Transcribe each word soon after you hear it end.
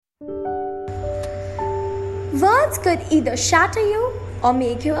Words could either shatter you or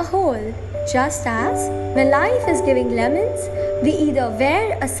make you a whole. Just as when life is giving lemons, we either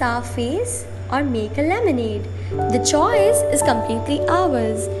wear a sour face or make a lemonade. The choice is completely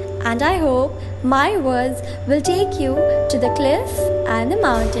ours, and I hope my words will take you to the cliff and the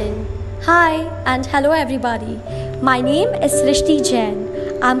mountain. Hi and hello everybody. My name is Srishti Jain.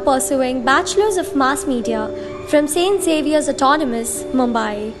 I'm pursuing Bachelor's of Mass Media from St. Xavier's Autonomous,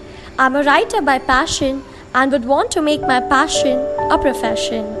 Mumbai. I'm a writer by passion and would want to make my passion a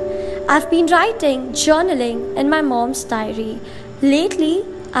profession. I've been writing, journaling in my mom's diary. Lately,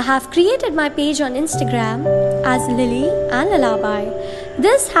 I have created my page on Instagram as Lily and Lullaby.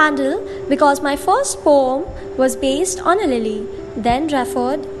 This handle because my first poem was based on a lily, then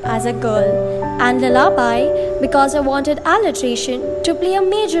referred as a girl, and Lullaby because I wanted alliteration to play a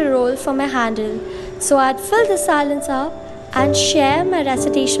major role for my handle. So I'd fill the silence up and share my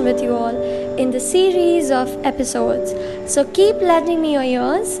recitation with you all in the series of episodes. So keep lending me your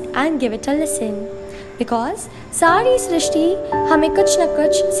ears and give it a listen. Because सारी सृष्टि हमें कुछ न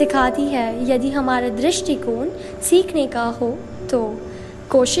कुछ सिखाती है. यदि हमारा दृष्टिकोण सीखने का हो तो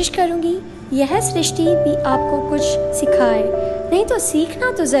कोशिश करूँगी यह सृष्टि भी आपको कुछ सिखाए. नहीं तो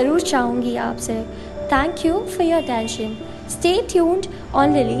सीखना तो ज़रूर चाहूँगी आपसे. Thank you for your attention. Stay tuned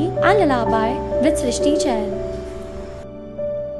on Lily and Lullaby with Srishti Jain.